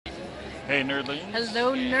Hey nerdlings.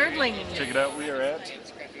 Hello, nerdlings. Check it out, we are at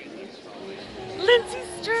Lindsey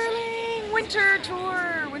Stirling Winter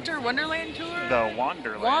Tour, Winter Wonderland Tour. the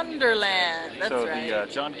Wanderland. Wanderland. That's so right.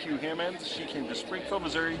 the John Q. Hammonds, she came to Springfield,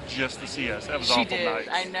 Missouri just to see us. That was She awful did. nice.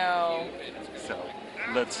 I know. So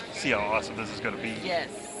let's see how awesome this is going to be. Yes.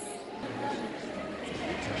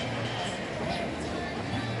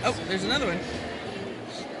 Oh, there's another one.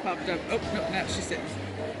 Popped up. Oh, no, now she's sitting.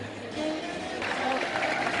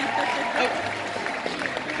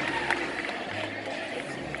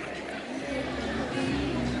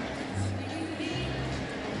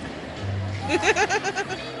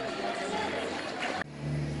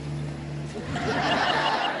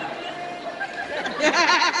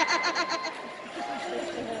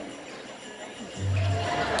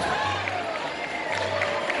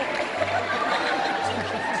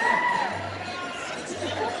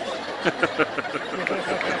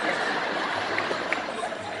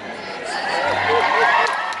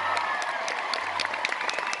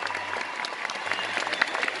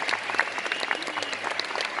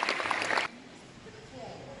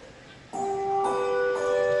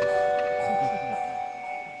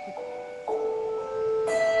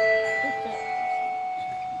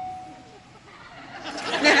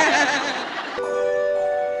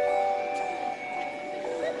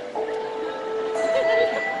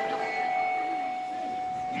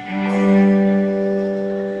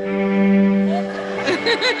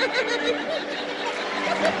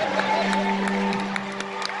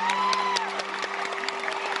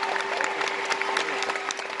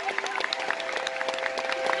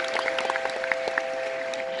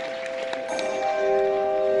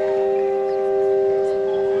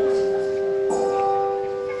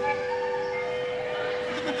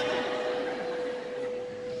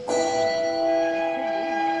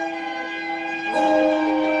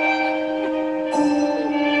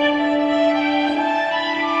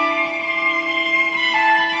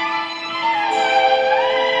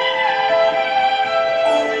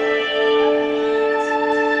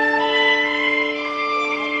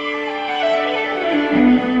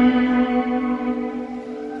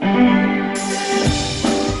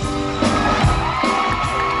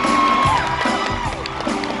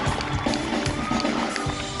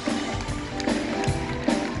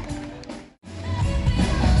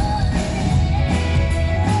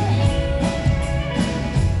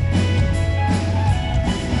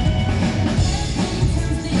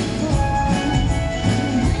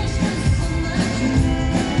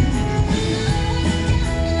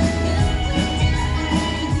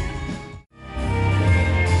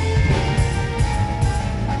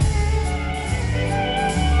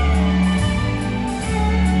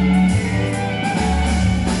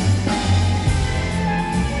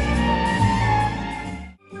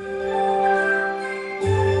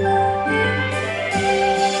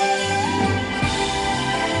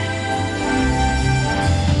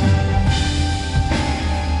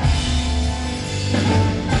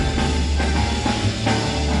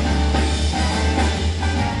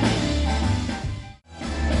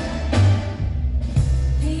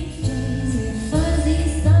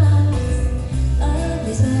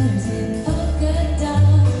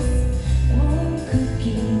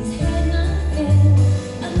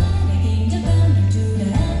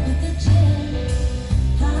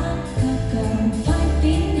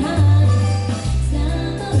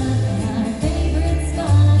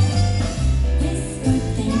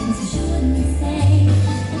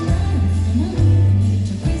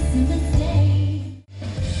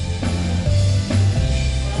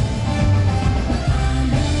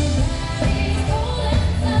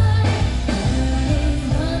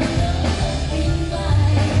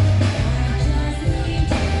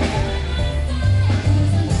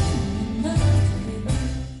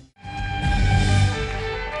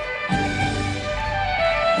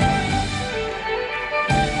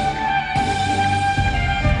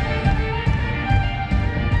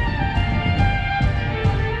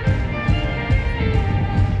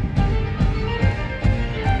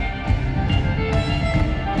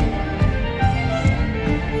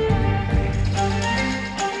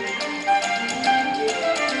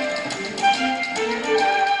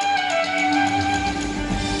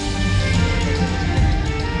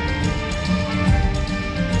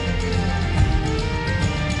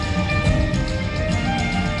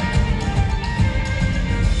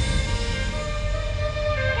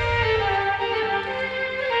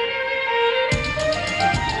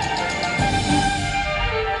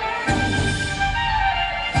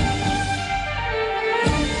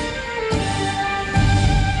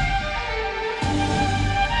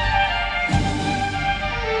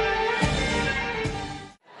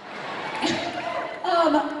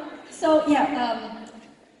 So yeah,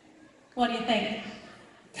 what do you think?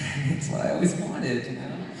 That's what I always wanted, you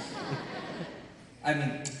know? I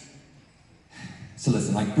mean, so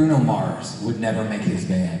listen, like Bruno Mars would never make his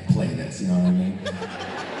band play this, you know what I mean?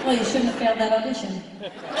 Well, you shouldn't have failed that audition.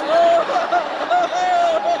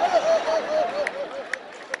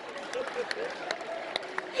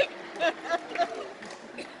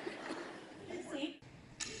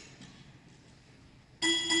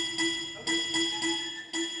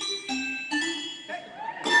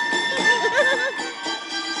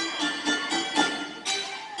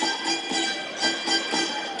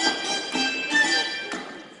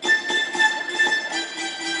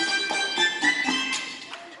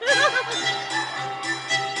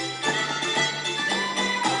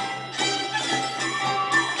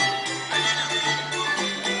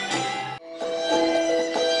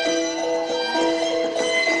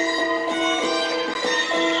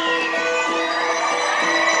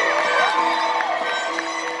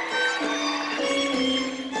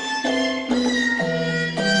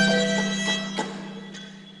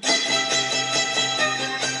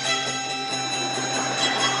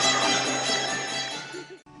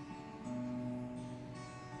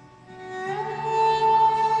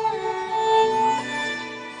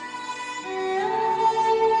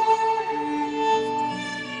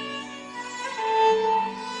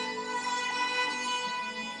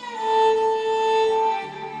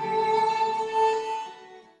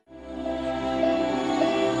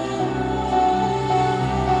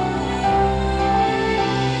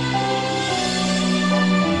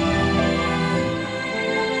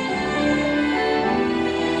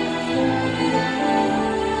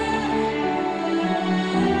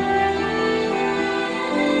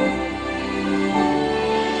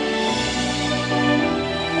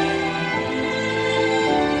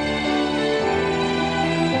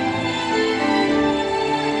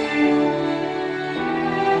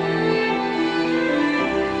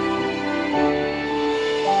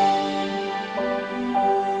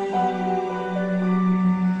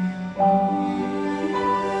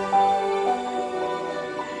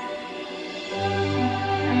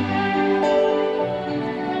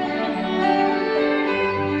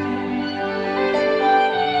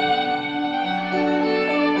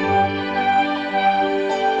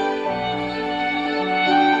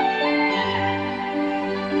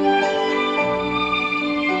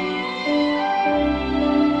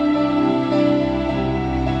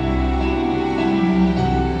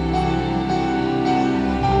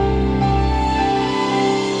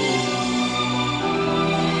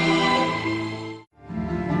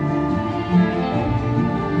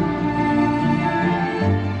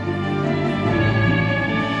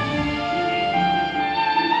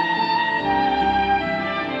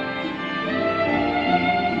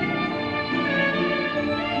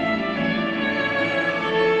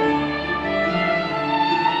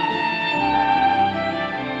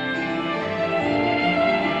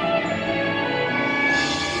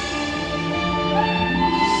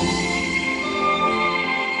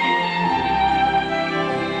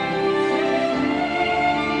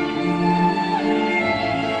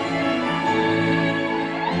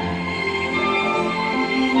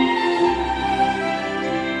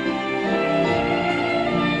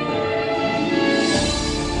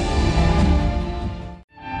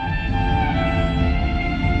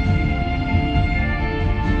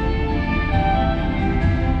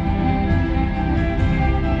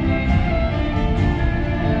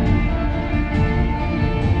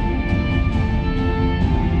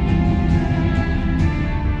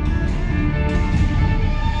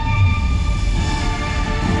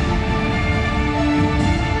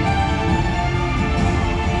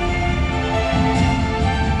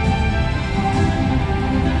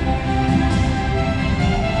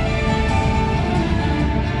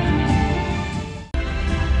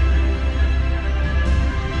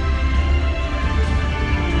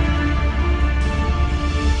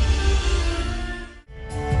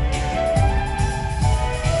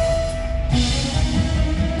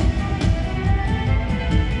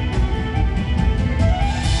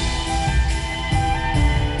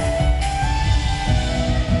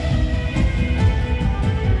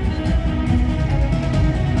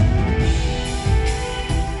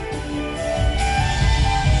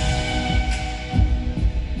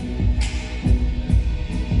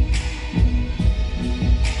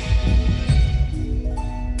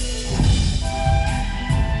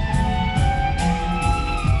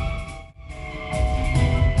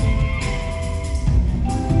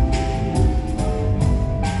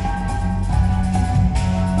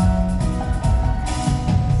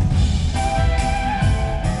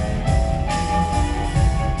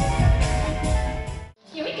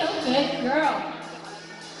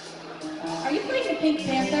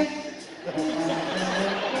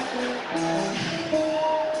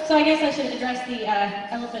 address the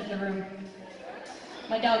elephant in the room.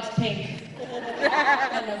 My dog's pink. I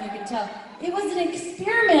don't know if you can tell. It was an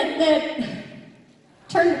experiment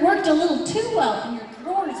that worked a little too well, and your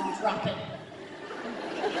drawers are dropping.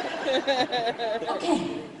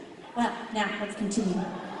 Okay. Well, now let's continue.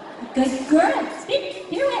 Good girl. Speak.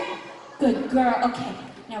 Pirouette. Good girl. Okay.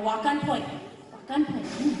 Now walk on point. Walk on point.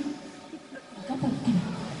 Walk on point.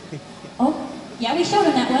 Oh, yeah, we showed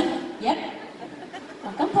him that one. Yep.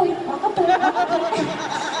 Walk on point. Walk on point. Walk on point.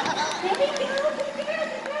 There we go.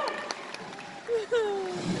 Good girl.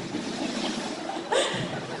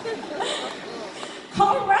 Good girl.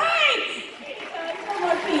 All right. One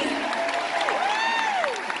more piece.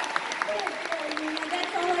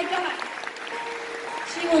 That's all I got.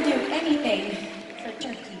 She will do anything for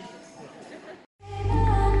turkey.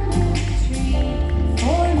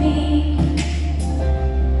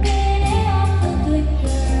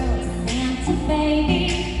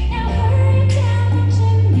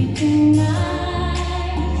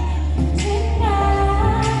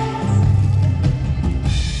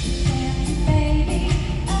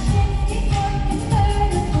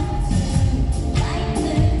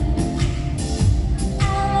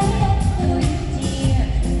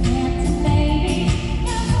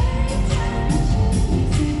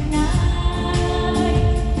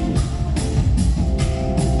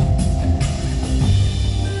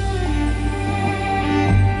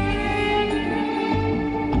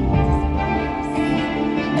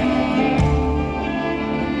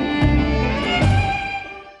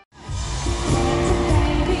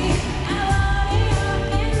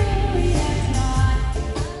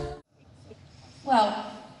 Well,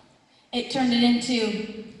 it turned it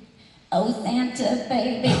into, oh Santa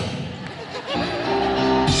baby. Oh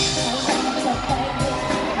Santa baby.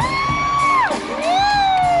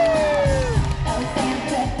 Oh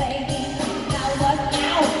Santa baby. Now what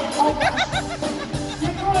now? Oh,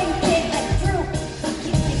 you're going to get like through.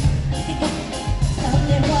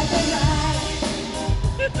 Something wasn't right.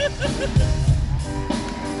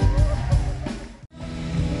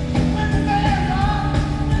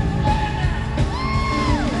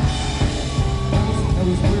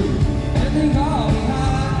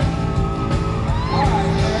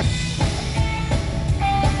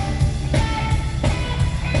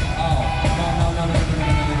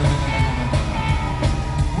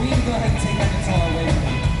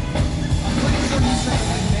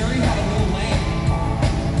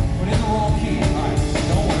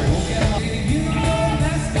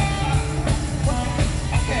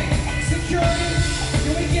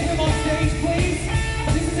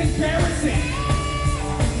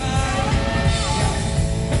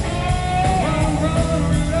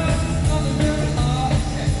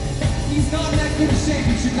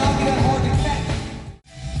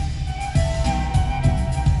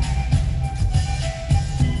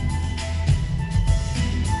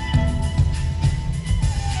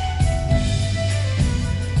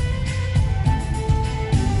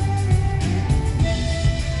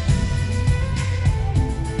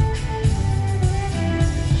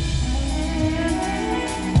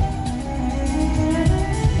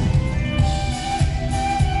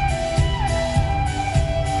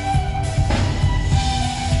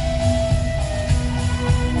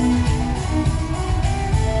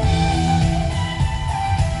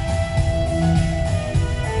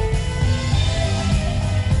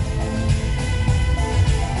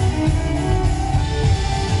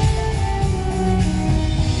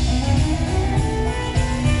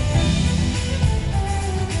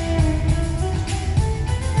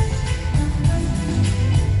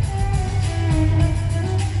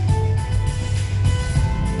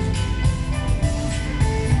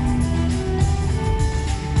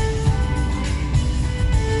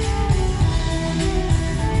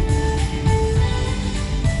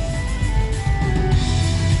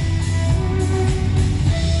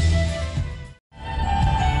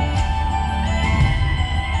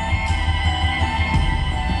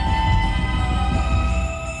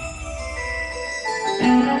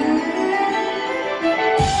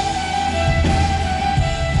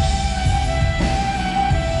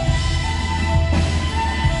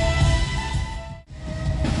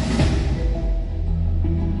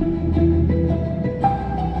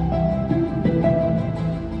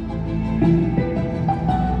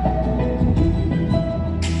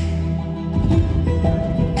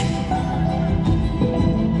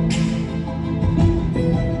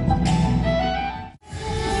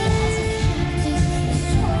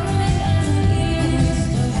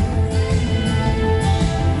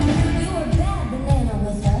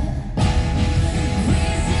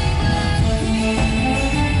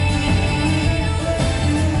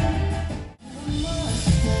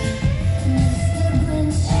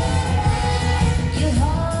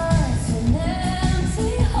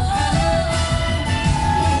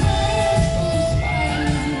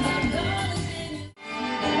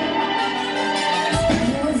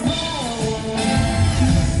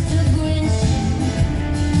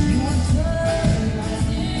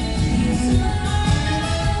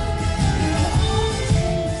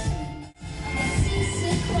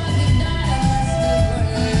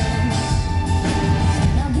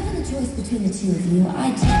 between the two of you.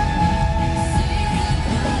 I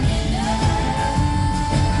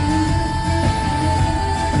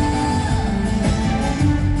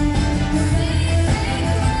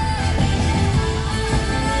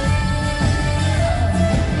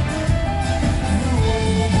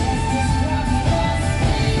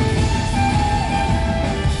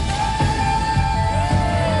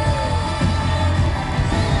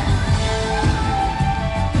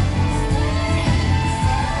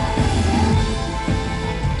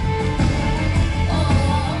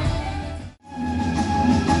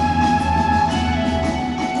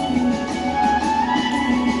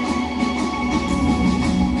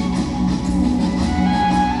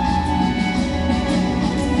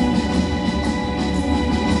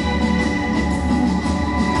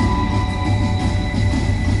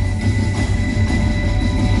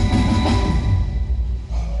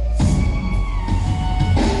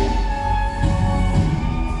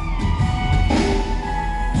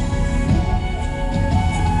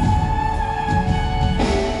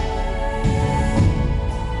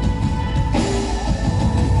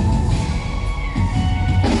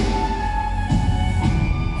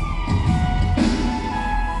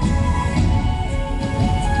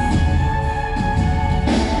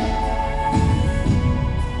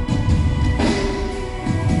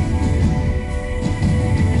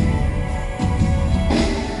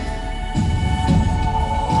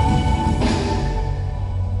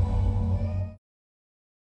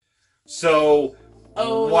So,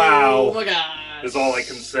 wow, Oh my gosh. is all I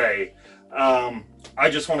can say. I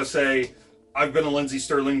just want to say I've been a Lindsey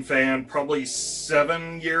Stirling fan probably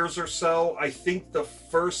 7 years or so. I think the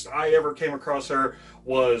first I ever came across her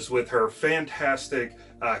was with her fantastic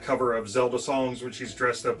cover of Zelda songs when she's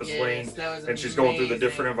dressed up as Link and she's going through the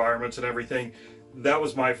different environments and everything. That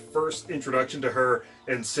was my first introduction to her,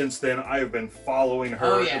 and since then I have been following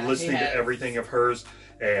her and listening to everything of hers.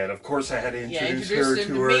 And of course I had to introduce her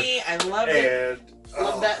to her. Me. I love it.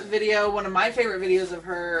 Love that video. One of my favorite videos of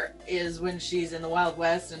her is when she's in the Wild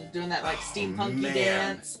West and doing that like steampunky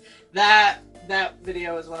dance. That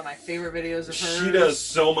video is one of my favorite videos of her. She does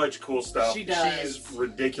so much cool stuff. She does. She's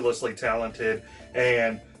ridiculously talented,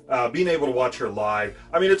 and being able to watch her live.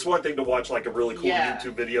 I mean, it's one thing to watch like a really cool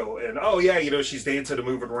YouTube video and, oh yeah, you know, she's dancing and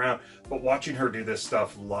moving around. But watching her do this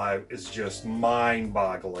stuff live is just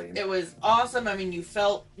mind-boggling. It was awesome. I mean, you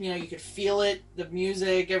felt, you know, you could feel it, the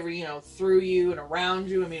music, through you and around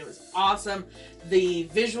you. I mean, it was awesome. The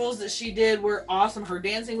visuals that she did were awesome. Her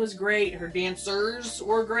dancing was great. Her dancers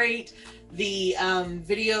were great. The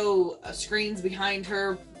video screens behind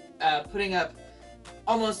her putting up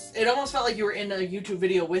it almost felt like you were in a YouTube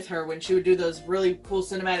video with her when she would do those really cool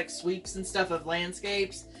cinematic sweeps and stuff of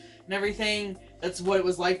landscapes and everything. That's what it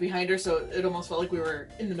was like behind her, so it almost felt like we were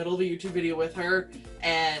in the middle of a YouTube video with her,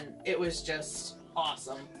 and it was just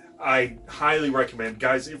awesome. I highly recommend,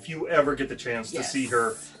 guys, if you ever get the chance to see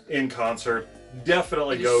her in concert,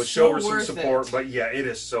 definitely go. Show her some support. But yeah, it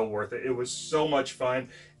is so worth it. It was so much fun.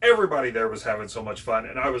 Everybody there was having so much fun,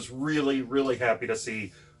 and I was really, really happy to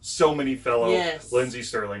see so many fellow Lindsey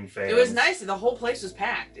Stirling fans. It was nice. The whole place was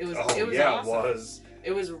packed. It was awesome. It was.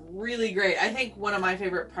 It was really great. I think one of my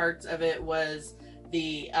favorite parts of it was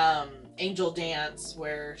the angel dance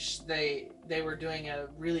where they were doing a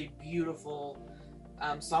really beautiful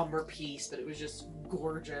somber piece, but it was just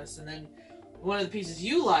gorgeous. And then one of the pieces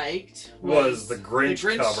you liked was the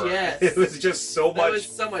Grinch cover. Yes. It was just so much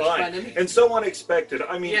fun. And so unexpected.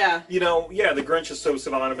 I mean, the Grinch is so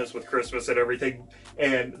synonymous with Christmas and everything,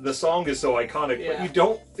 and the song is so iconic, but you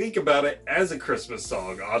don't think about it as a Christmas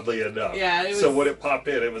song, oddly enough. Yeah. So when it popped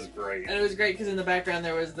in, it was great. And it was great because in the background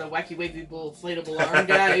there was the wacky wavy bull inflatable arm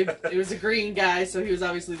guy. It was a green guy, so he was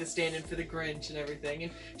obviously the stand-in for the Grinch and everything.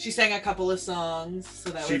 And she sang a couple of songs,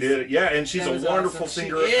 so that she did, and she's a wonderful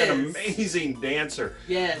singer, an amazing dancer.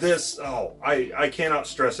 Yes. I cannot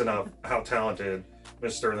stress enough how talented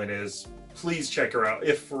Miss Stirling is. Please check her out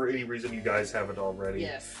if for any reason you guys haven't already.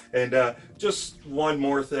 Yes. And just one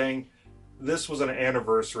more thing. This was an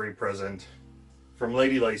anniversary present from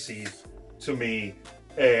Lady Laci to me,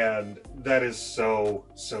 and that is so,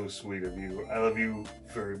 so sweet of you. I love you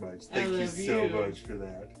very much. Thank you so much for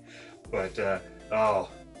that. But,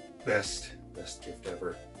 best gift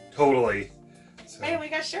ever. Totally. So, hey, we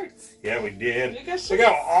got shirts. Yeah, we did. We got shirts. Look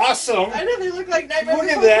how awesome. I know, they look like Nightmare Look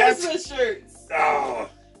Before at that. Christmas shirts.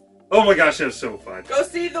 Oh my gosh, that was so fun. Go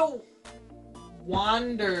see the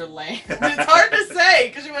Wanderland. It's hard to say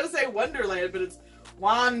because you want to say Wonderland, but it's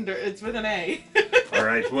it's with an A. All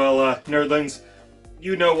right, well, nerdlings,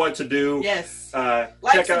 you know what to do. Yes. Like,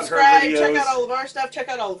 check out subscribe, her videos. Check out all of our stuff, check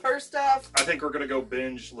out all of her stuff. I think we're going to go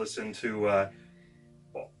binge listen to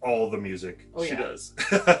all the music. Oh, She yeah. does.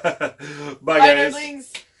 Bye, Bye, guys.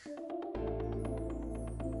 nerdlings.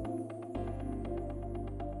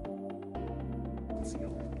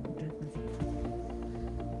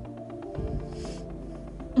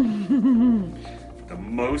 The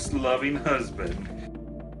most loving husband.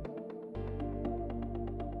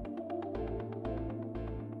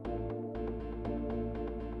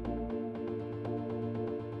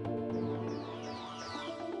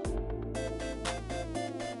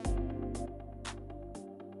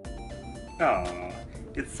 Aw,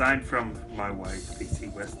 it's signed from my wife, Lacey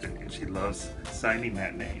Weston, and she loves signing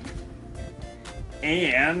that name.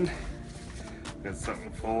 And got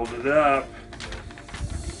something folded up.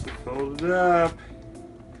 Folded up.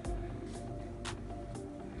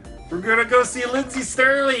 We're gonna go see Lindsey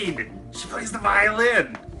Stirling. She plays the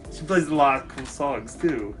violin. She plays a lot of cool songs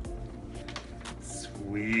too.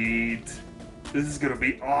 Sweet. This is gonna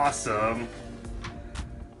be awesome.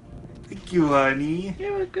 Thank you, honey.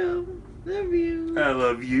 You're welcome. Love you. I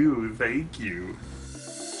love you. Thank you.